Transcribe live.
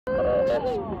Dia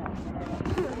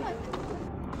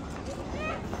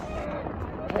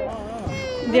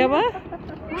apa?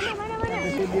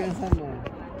 Dia yang sana.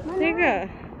 Dia ke?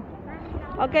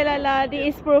 Okay Lala,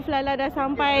 this is proof Lala dah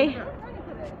sampai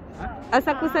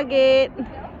Asakusa Gate.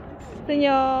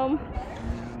 Senyum.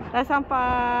 Dah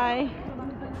sampai.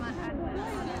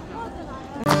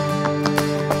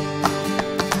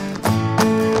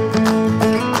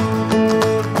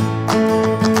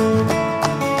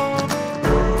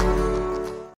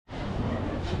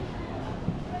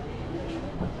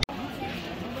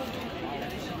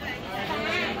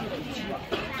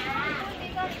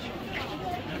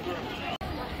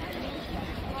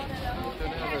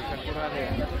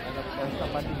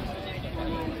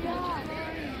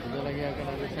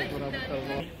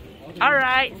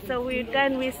 Alright, so we're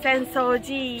done with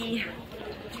Sensoji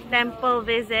temple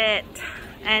visit,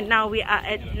 and now we are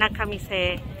at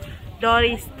Nakamise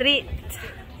Dori Street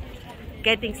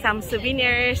getting some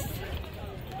souvenirs.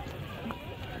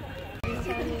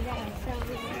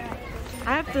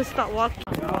 I have to stop walking.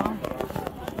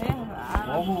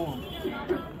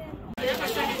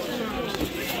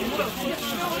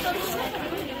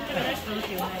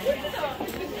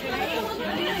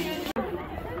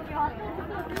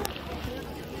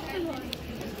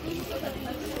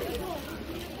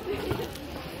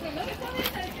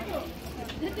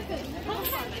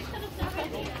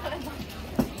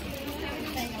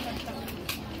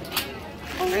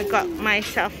 I got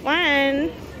myself one.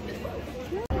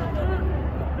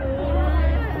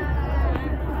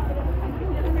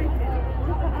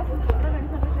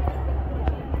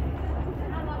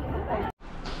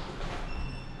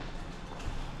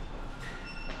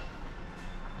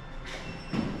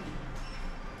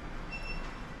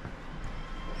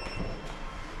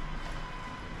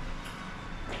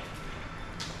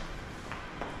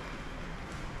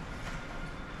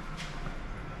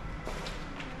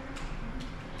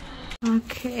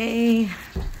 Okay,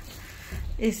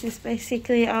 this is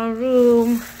basically our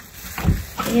room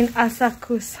in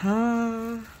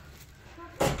Asakusa.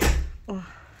 Oh,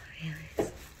 really?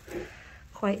 It's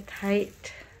quite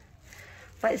tight,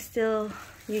 but still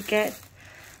you get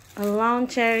a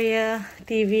lounge area,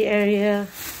 TV area,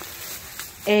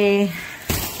 a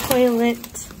toilet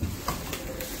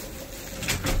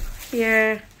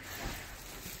here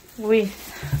with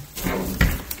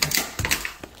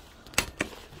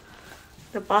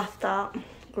the bathtub.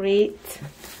 Great,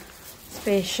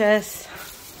 spacious.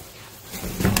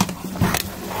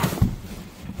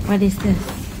 What is this?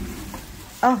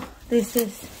 Oh, this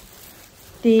is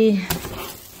the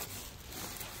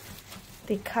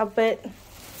cupboard.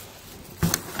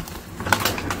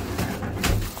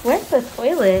 Where's the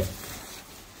toilet?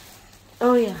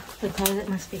 Oh yeah, the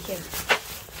toilet must be here.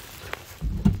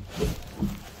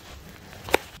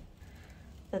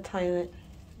 The toilet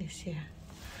is here.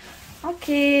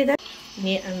 Okay,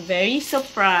 ni I'm very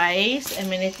surprised.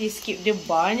 Amenities keep dia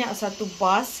banyak satu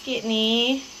basket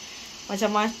ni.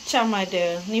 Macam-macam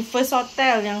ada. Ni first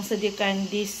hotel yang sediakan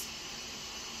this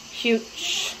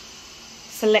huge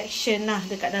selection lah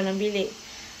dekat dalam bilik.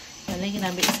 Dan lagi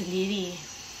kena ambil sendiri.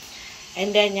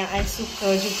 And then yang I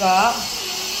suka juga,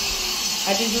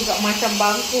 ada juga macam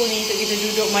bangku ni untuk kita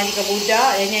duduk mandikan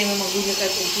budak. Yang ni memang gunakan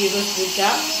untuk virus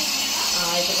budak.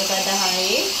 Itu kata ada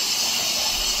air.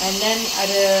 And then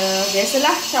ada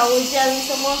biasalah shower gel ni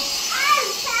semua.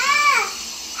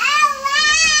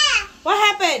 What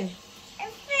happened?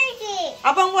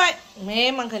 Abang buat.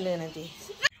 Memang kena nanti.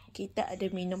 Kita ada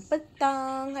minum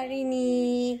petang hari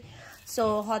ni.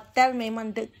 So hotel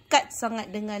memang dekat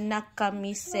sangat dengan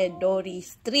Nakamise Dori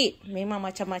Street. Memang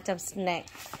macam-macam snack.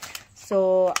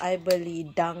 So I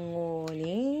beli dango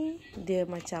ni. Dia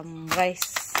macam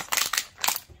rice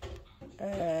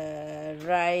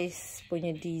punya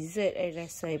dessert. I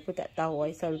rasa I pun tak tahu.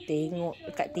 I selalu tengok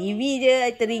dekat TV je.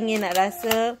 I teringin nak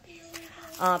rasa.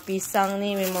 Pisang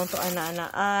ni memang untuk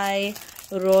anak-anak I.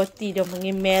 Roti dia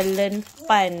panggil melon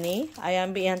pan ni. I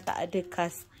ambil yang tak ada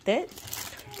custard.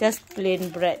 Just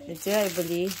plain bread je. I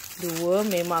beli 2.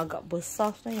 Memang agak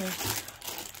besar sebenarnya.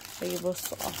 Lagi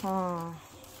besar.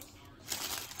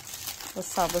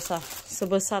 Besar-besar.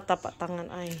 Sebesar tapak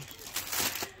tangan I.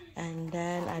 And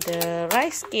then ada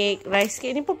rice cake. Rice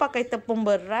cake ni pun pakai tepung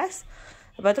beras.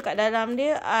 Lepas tu kat dalam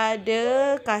dia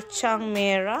ada kacang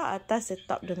merah. Atas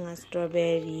tetap dengan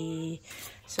strawberry.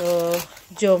 So,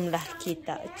 jomlah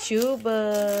kita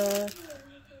cuba.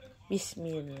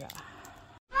 Bismillah.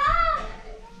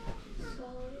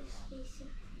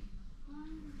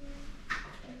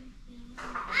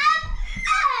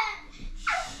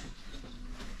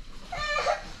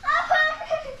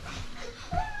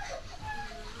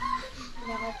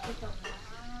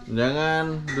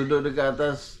 Jangan duduk dekat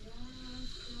atas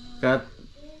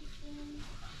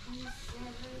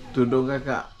tudung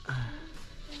kakak.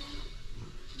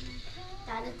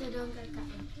 Tak ada tudung kakak.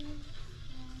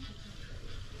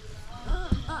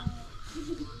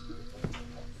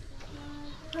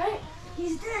 Right,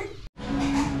 he's dead.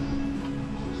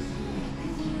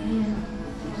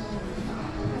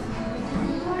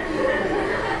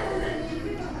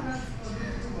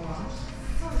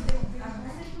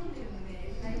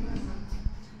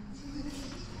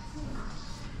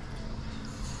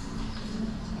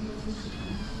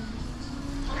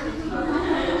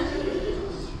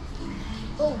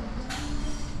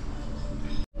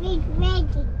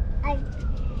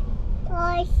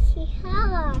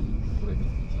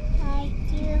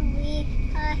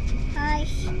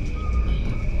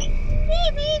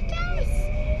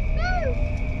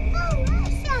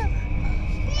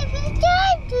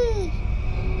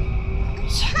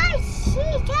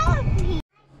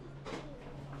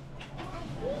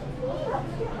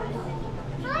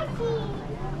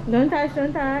 Don't touch,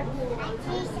 don't touch.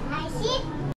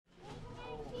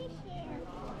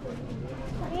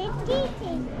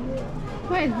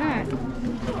 What is that?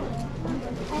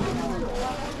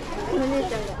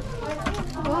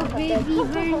 Oh, baby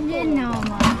version now,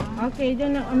 Mama. Okay,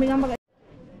 jom nak ambil gambar kat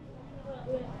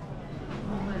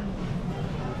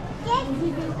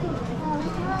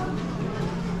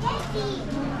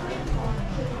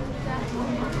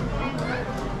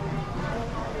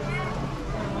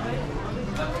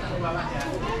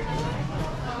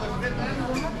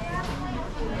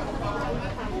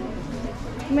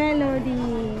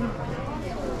Melody.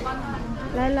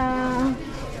 Lala.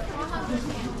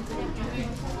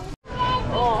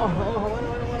 Oh,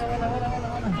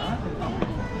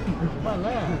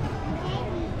 mana?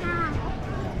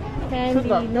 Candy,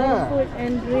 Sedap no tak? food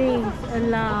and drinks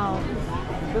allowed.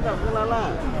 Sedap ke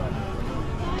Lala?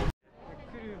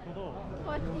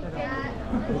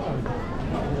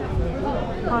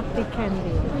 Hottie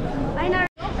candy.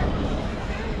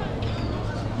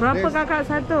 Berapa kakak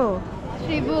satu?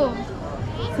 1000.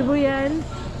 1000 yen.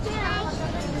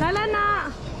 Lala nak.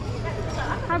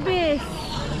 Habis.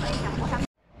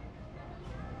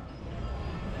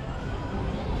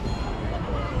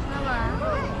 Mama,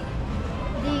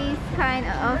 this kind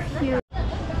of cute.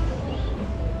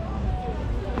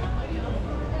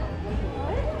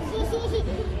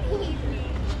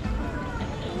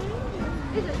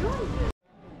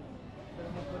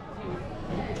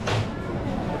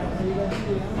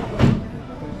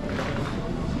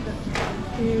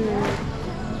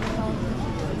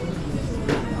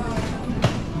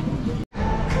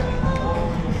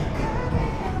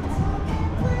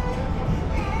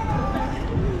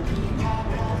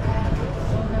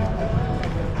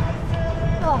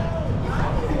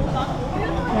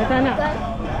 Tak nak.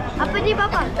 Apa ni,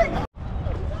 Papa?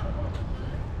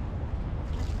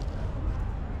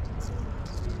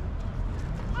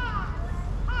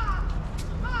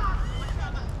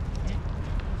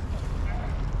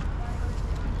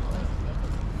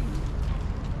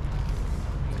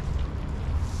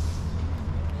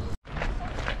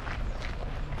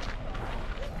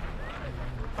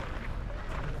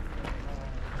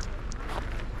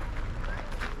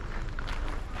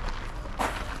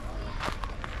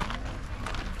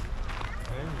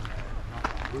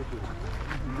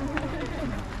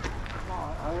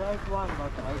 I like one,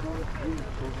 but I don't drink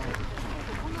so much.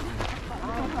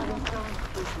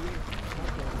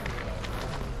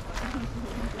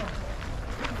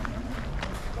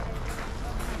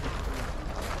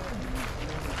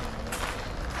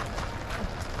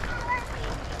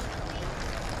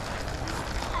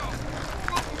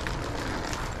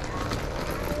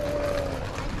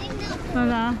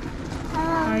 Lala,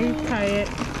 are you tired?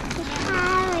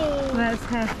 Let's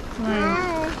have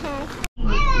lunch.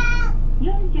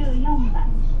 44番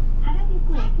原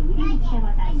宿駅入り口でご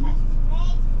ざいます。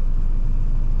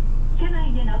車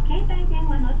内での携帯電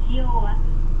話の使用は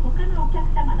他のお客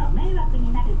様の迷惑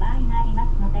になる場合がありま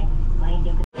すのでご遠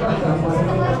慮くださ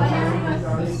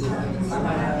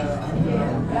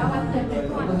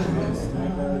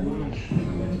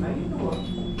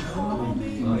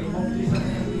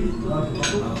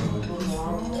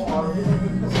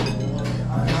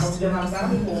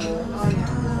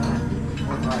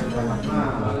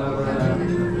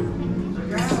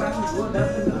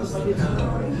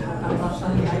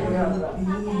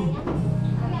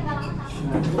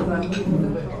い。